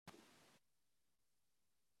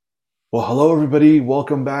Well, hello, everybody.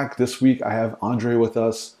 Welcome back. This week I have Andre with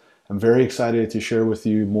us. I'm very excited to share with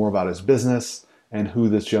you more about his business and who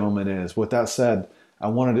this gentleman is. With that said, I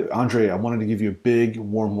wanted to give you a big,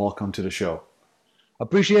 warm welcome to the show.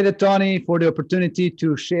 Appreciate it, Tony, for the opportunity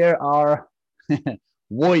to share our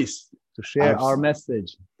voice, to share our Abs-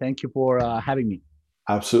 message. Thank you for having me.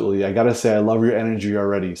 Absolutely. I got to say, I love your energy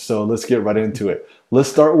already. So let's get right into it. Let's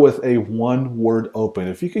start with a one word open.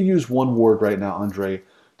 If you could use one word right now, Andre,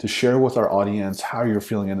 to share with our audience how you're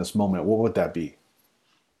feeling in this moment, what would that be?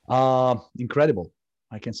 Incredible.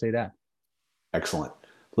 I can say that. Excellent.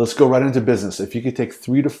 Let's go right into business. If you could take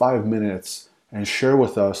 3 to 5 minutes and share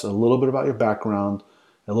with us a little bit about your background,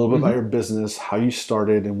 a little bit about your Mhm. business, how you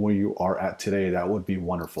started, and where you are at today, that would be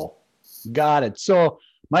wonderful. Got it. So,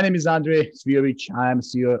 my name is Andre Svijovic. I'm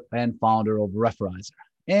CEO and founder of Referizer.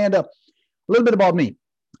 And a little bit about me.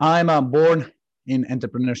 I'm born in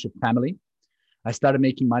entrepreneurship family. I started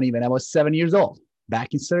making money when I was 7 years old,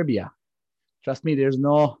 back in Serbia. Trust me, there's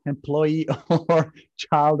no employee or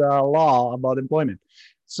child law about employment.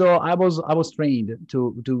 So I was trained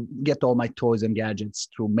to get all my toys and gadgets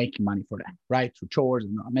through making money for that, right? Through chores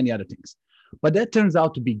and many other things. But that turns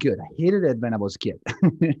out to be good. I hated it when I was a kid,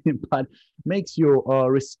 but makes you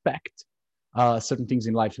respect certain things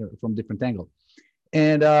in life from different angle.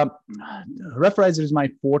 And Referizer is my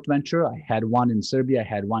fourth venture. I had one in Serbia, I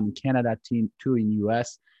had one in Canada, two in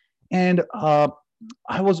US, and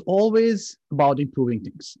I was always about improving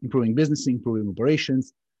things, improving business, improving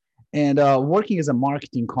operations, and working as a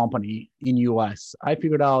marketing company in US. I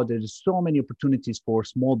figured out there's so many opportunities for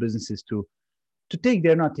small businesses to take.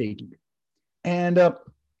 They're not taking. And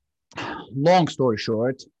long story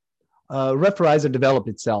short, Referizer developed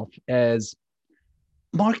itself as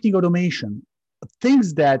marketing automation,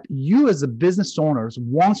 things that you as a business owners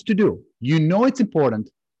wants to do. You know it's important.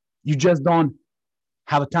 You just don't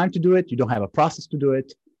have a time to do it. You don't have a process to do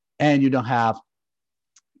it, and you don't have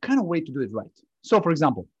kind of way to do it right. So, for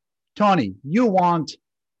example, Tony, you want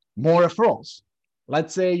more referrals.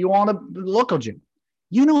 Let's say you want a local gym.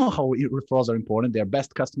 You know how referrals are important. They're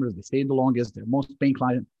best customers. They stay the longest. They're most paying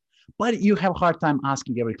client. But you have a hard time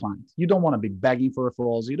asking every client. You don't want to be begging for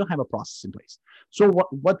referrals. You don't have a process in place. So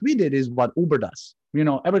what we did is what Uber does.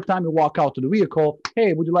 Every time you walk out to the vehicle,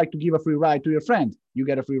 hey, would you like to give a free ride to your friend? You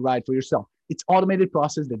get a free ride for yourself. It's automated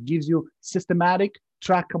process that gives you systematic,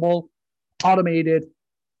 trackable, automated,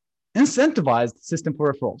 incentivized system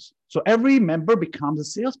for referrals. So every member becomes a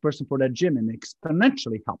salesperson for that gym and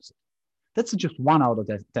exponentially helps it. That's just one out of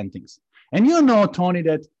the 10 things. And Tony,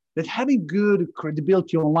 that having good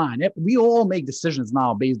credibility online, we all make decisions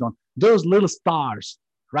now based on those little stars,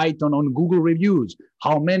 right? On Google reviews,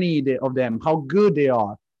 how many of them, how good they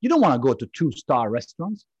are. You don't want to go to two-star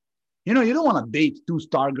restaurants. You don't want to date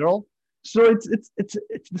two-star girl. So it's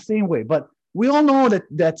the same way. But we all know that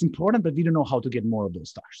that's important, but we don't know how to get more of those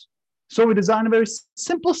stars. So we designed a very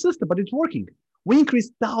simple system, but it's working. We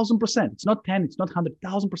increased 1,000%. It's not 10, it's not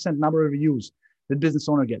 100,000% number of reviews that business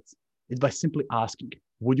owner gets. It's by simply asking,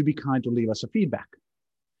 would you be kind to leave us a feedback?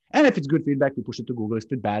 And if it's good feedback, we push it to Google. If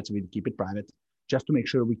it's bad, so we keep it private just to make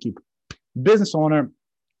sure we keep business owner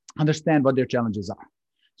understand what their challenges are.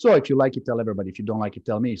 So if you like it, tell everybody. If you don't like it,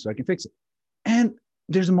 tell me so I can fix it. And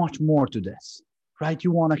there's much more to this, right?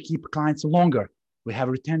 You want to keep clients longer. We have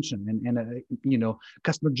retention and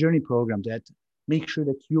customer journey program that make sure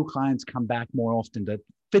that your clients come back more often, that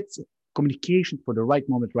fits communication for the right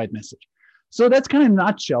moment, right message. So that's kind of in a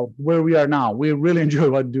nutshell where we are now. We really enjoy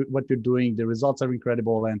what you're doing. The results are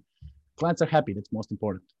incredible and clients are happy. That's most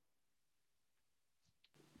important.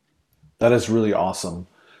 That is really awesome.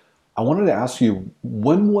 I wanted to ask you,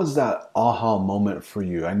 when was that aha moment for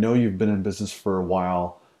you? I know you've been in business for a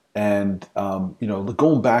while, and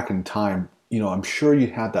going back in time, I'm sure you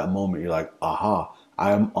had that moment. You're like, aha,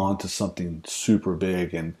 I am onto something super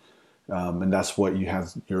big, and that's what you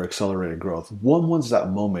have your accelerated growth. When was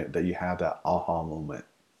that moment that you had that aha moment?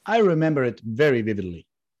 I remember it very vividly.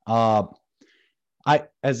 Uh,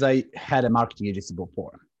 as I had a marketing agency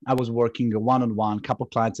before, I was working one-on-one, couple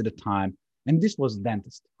clients at a time, and this was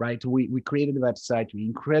dentist, right? We created a website, we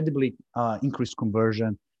incredibly increased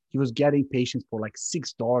conversion. He was getting patients for like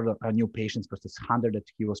 $6 a new patients versus 100 that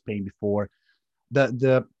he was paying before.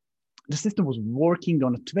 The system was working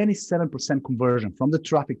on a 27% conversion from the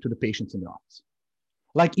traffic to the patients in the office.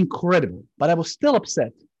 Like incredible. But I was still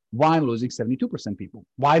upset. Why I'm losing 72% people?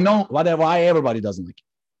 Why no? Why everybody doesn't like it?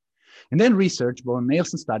 And then research, well, a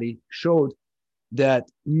Nielsen study showed that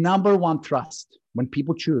number one trust when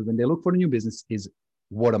people choose, when they look for a new business is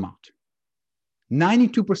word of mouth.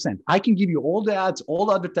 92%. I can give you all the ads, all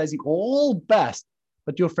the advertising, all best,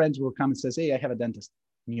 but your friends will come and says, hey, I have a dentist.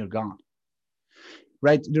 and you're gone.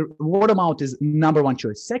 Right? The word of mouth is number one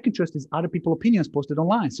choice. Second choice is other people's opinions posted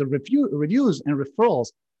online. So reviews and referrals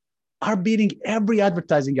are beating every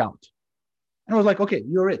advertising out. And I was like, okay,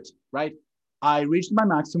 you're it, right? I reached my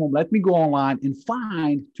maximum. Let me go online and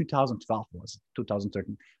find 2012 was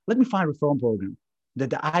 2013. Let me find a referral program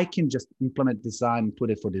that I can just implement, design, and put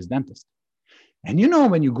it for this dentist. And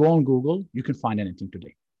when you go on Google, you can find anything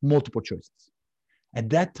today, multiple choices. At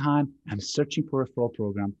that time, I'm searching for a referral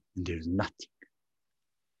program and there's nothing.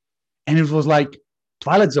 And it was like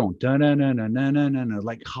Twilight Zone.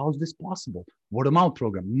 Like, how is this possible? Word of mouth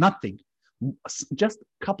program, nothing. Just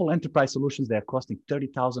a couple enterprise solutions that are costing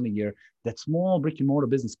 $30,000 a year that small brick and mortar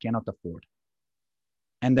business cannot afford.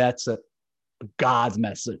 And that's a God's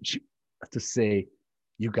message to say,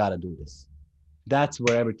 you got to do this. That's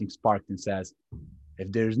where everything sparked and says,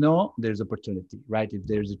 if there's no, there's opportunity, right? If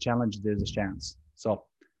there's a challenge, there's a chance. So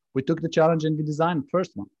we took the challenge and we designed the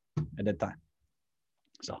first one at that time.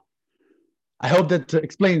 So I hope that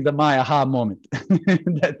explains my aha moment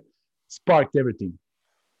that sparked everything.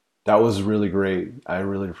 That was really great. I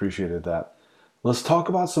really appreciated that. Let's talk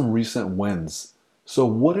about some recent wins. So,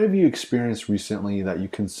 what have you experienced recently that you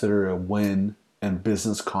consider a win in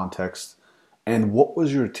business context? And what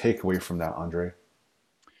was your takeaway from that, Andre?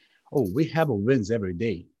 Oh, we have a wins every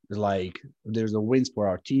day. It's like there's a wins for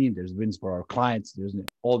our team, there's wins for our clients, there's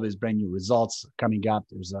always brand new results coming up,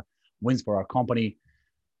 there's a wins for our company.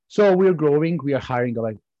 So we're growing, we are hiring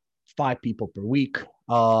like 5 people per week.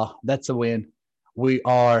 That's a win.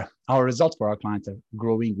 Our results for our clients are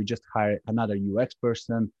growing. We just hired another UX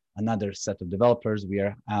person, another set of developers. We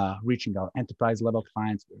are reaching our enterprise level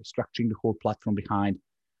clients. We're structuring the whole platform behind.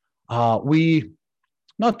 We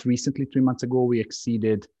not recently, 3 months ago, we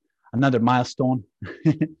exceeded another milestone.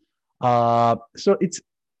 So it's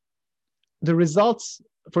the results.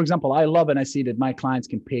 For example, I love and I see that my clients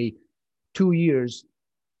can pay 2 years.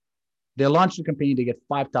 They launch the campaign, they get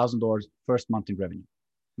 $5,000 first month in revenue.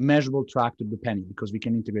 Measurable, track to the penny because we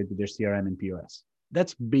can integrate with their CRM and POS.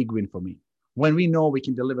 That's a big win for me. When we know we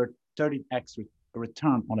can deliver 30x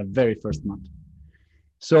return on a very first month.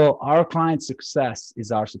 So our client success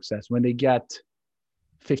is our success. When they get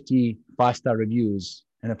 50 5-star reviews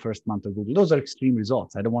in the first month of Google, those are extreme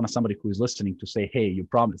results. I don't want somebody who is listening to say, hey, you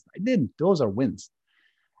promised. I didn't. Those are wins.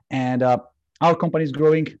 And our company is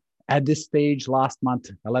growing at this stage. Last month,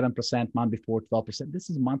 11%, month before 12%. This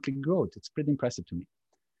is monthly growth. It's pretty impressive to me.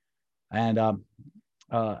 And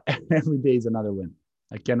every day is another win.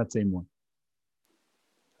 I cannot say more.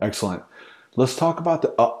 Excellent. Let's talk about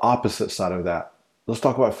the opposite side of that. Let's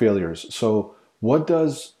talk about failures. So, what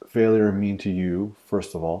does failure mean to you,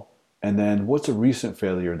 first of all? And then, what's a recent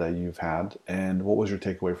failure that you've had? And what was your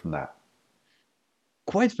takeaway from that?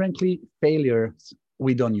 Quite frankly, failure,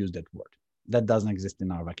 we don't use that word. That doesn't exist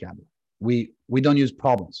in our vocabulary. We don't use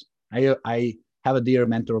problems. I have a dear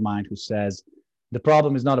mentor of mine who says, the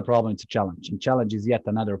problem is not a problem, it's a challenge. And challenge is yet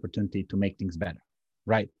another opportunity to make things better,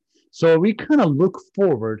 right? So we kind of look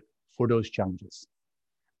forward for those challenges.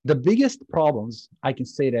 The biggest problems I can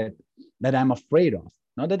say that I'm afraid of,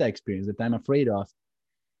 not that I experience, that I'm afraid of,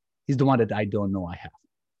 is the one that I don't know I have.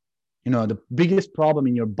 The biggest problem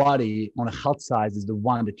in your body on a health side is the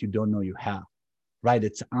one that you don't know you have, right?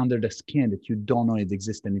 It's under the skin that you don't know it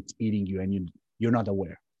exists and it's eating you and you're not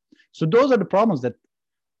aware. So those are the problems that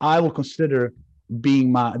I will consider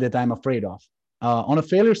that I'm afraid of. On a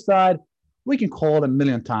failure side, we can call it a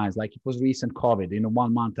million times. Like it was recent COVID. In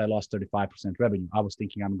 1 month, I lost 35% revenue. I was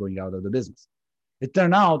thinking I'm going out of the business. It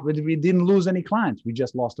turned out we didn't lose any clients. We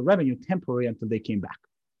just lost the revenue temporary until they came back.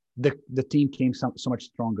 The team came so much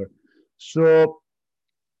stronger. So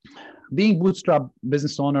being bootstrap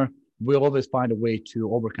business owner, we'll always find a way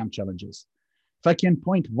to overcome challenges. If I can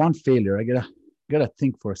point one failure, I gotta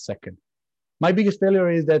think for a second. My biggest failure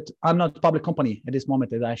is that I'm not a public company at this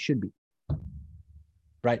moment as I should be.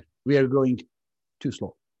 Right? We are growing too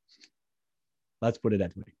slow. Let's put it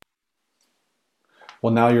that way.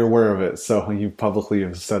 Well, now you're aware of it, so you publicly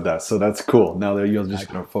have said that. So that's cool. Now that you're just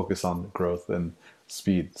going to focus on growth and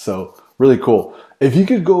speed. So really cool. If you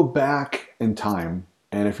could go back in time,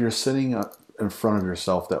 and if you're sitting in front of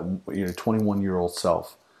yourself, that 21-year-old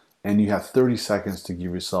self, and you have 30 seconds to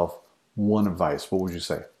give yourself one advice, what would you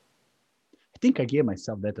say? I think I gave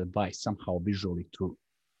myself that advice somehow visually through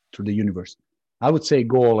the universe. I would say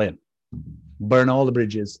go all in, burn all the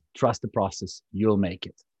bridges, trust the process, you'll make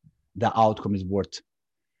it. The outcome is worth.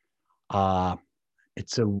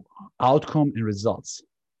 It's a outcome and results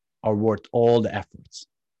are worth all the efforts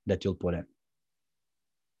that you'll put in.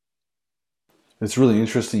 It's really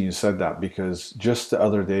interesting you said that because just the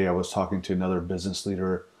other day I was talking to another business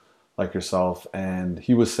leader like yourself, and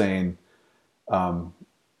he was saying, um,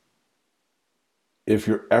 if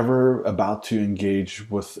you're ever about to engage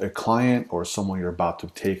with a client or someone you're about to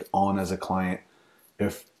take on as a client,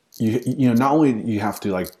 if not only you have to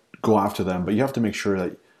like go after them, but you have to make sure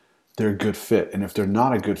that they're a good fit. And if they're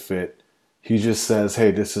not a good fit, he just says, "Hey,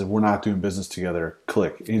 we're not doing business together."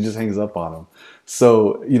 Click. And he just hangs up on them. So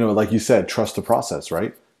like you said, trust the process,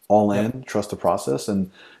 right? All Yep. in, trust the process.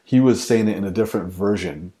 And he was saying it in a different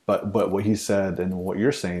version, but what he said and what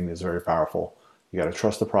you're saying is very powerful. You got to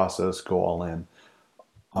trust the process, go all in,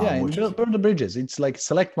 Yeah, and which is burn the bridges. It's like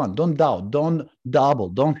select one. Don't doubt. Don't double.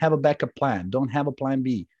 Don't have a backup plan. Don't have a plan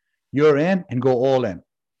B. You're in and go all in.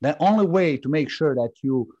 The only way to make sure that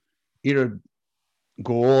you either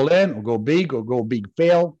go all in or go big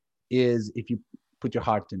fail is if you put your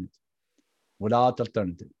heart in it without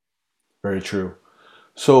alternative. very true.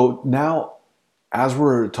 So now, as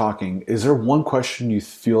we're talking, is there one question you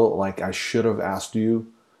feel like I should have asked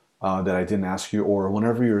you that I didn't ask you, or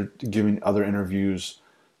whenever you're giving other interviews,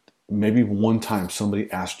 maybe one time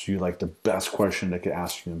somebody asked you like the best question they could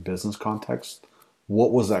ask you in business context?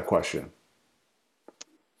 What was that question?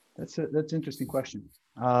 That's an interesting question.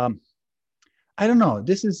 Um, I don't know.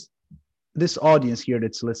 This audience here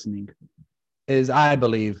that's listening is, I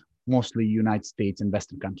believe, mostly United States and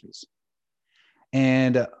Western countries.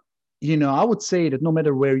 And I would say that no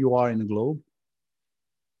matter where you are in the globe,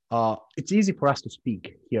 it's easy for us to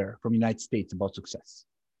speak here from United States about success.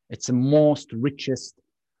 It's the most richest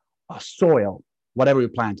soil, whatever you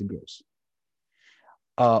plant, it grows.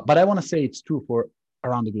 But I want to say it's true for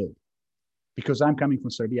around the globe because I'm coming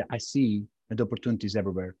from Serbia. I see the opportunities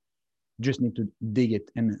everywhere. Just need to dig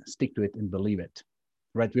it and stick to it and believe it.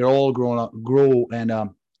 Right? We're all grow and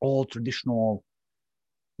all traditional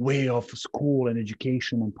way of school and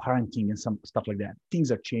education and parenting and some stuff like that.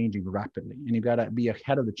 Things are changing rapidly, and you gotta be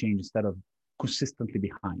ahead of the change instead of consistently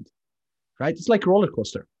behind. Right? It's like a roller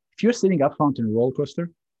coaster. If you're sitting up front in a roller coaster,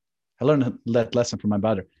 I learned that lesson from my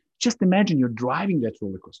brother. Just imagine you're driving that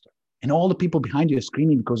roller coaster, and all the people behind you are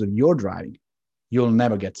screaming because of your driving. You'll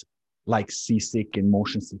never get like seasick and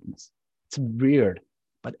motion sickness. It's weird,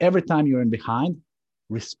 but every time you're in behind,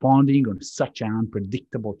 responding on such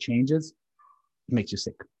unpredictable changes, it makes you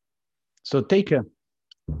sick. So take a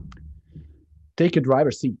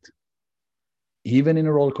driver's seat. Even in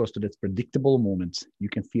a roller coaster that's predictable moments, you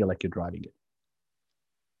can feel like you're driving it.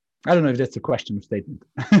 I don't know if that's a question or statement.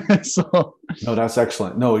 So No, that's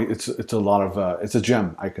excellent. No, it's a lot of it's a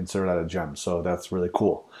gem. I consider that a gem. So that's really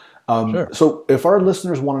cool. sure. So if our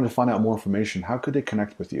listeners wanted to find out more information, how could they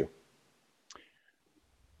connect with you?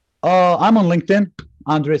 I'm on LinkedIn,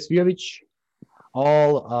 Andrej Svijovic.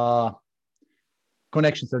 All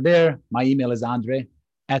connections are there. My email is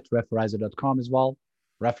andre@referizer.com as well.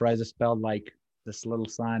 Referizer spelled like this little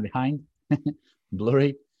sign behind,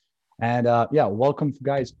 blurry. And yeah, welcome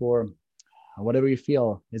guys for whatever you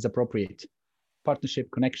feel is appropriate. Partnership,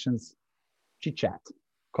 connections, chit chat,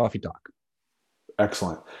 coffee talk.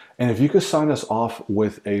 Excellent. And if you could sign us off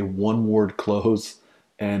with a one-word close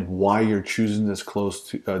and why you're choosing this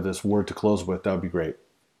word to close with, that would be great.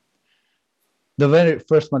 The very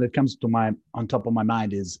first one that comes to on top of my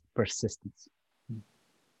mind is persistence.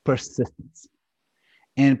 Persistence.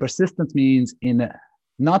 And persistence means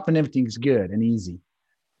not when everything is good and easy,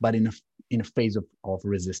 but in a phase of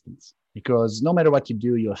resistance. Because no matter what you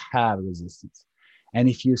do, you'll have resistance. And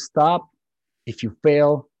if you stop, if you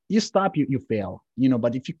fail, you stop, you fail.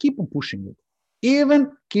 But if you keep on pushing it,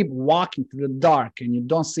 even keep walking through the dark and you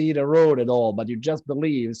don't see the road at all, but you just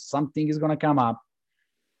believe something is going to come up,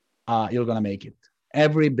 you're going to make it.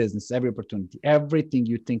 Every business, every opportunity, everything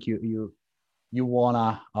you think you want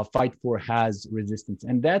to fight for has resistance.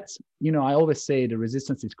 And that's, I always say the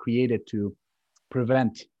resistance is created to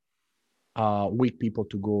prevent weak people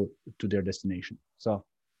to go to their destination. So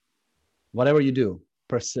whatever you do,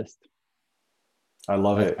 persist. I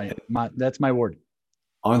love it. That's my word.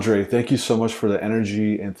 Andre, thank you so much for the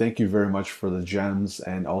energy and thank you very much for the gems.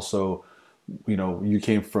 And also, you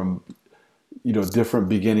came from, different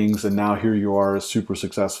beginnings and now here you are super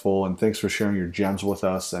successful. And thanks for sharing your gems with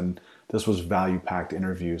us. And this was value packed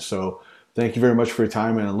interview. So thank you very much for your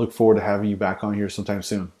time and I look forward to having you back on here sometime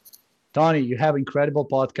soon. Tony, you have incredible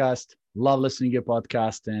podcast. Love listening to your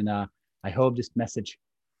podcast. And I hope this message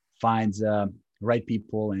finds right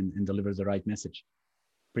people and delivers the right message.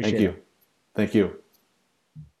 Appreciate Thank you. it. Thank you.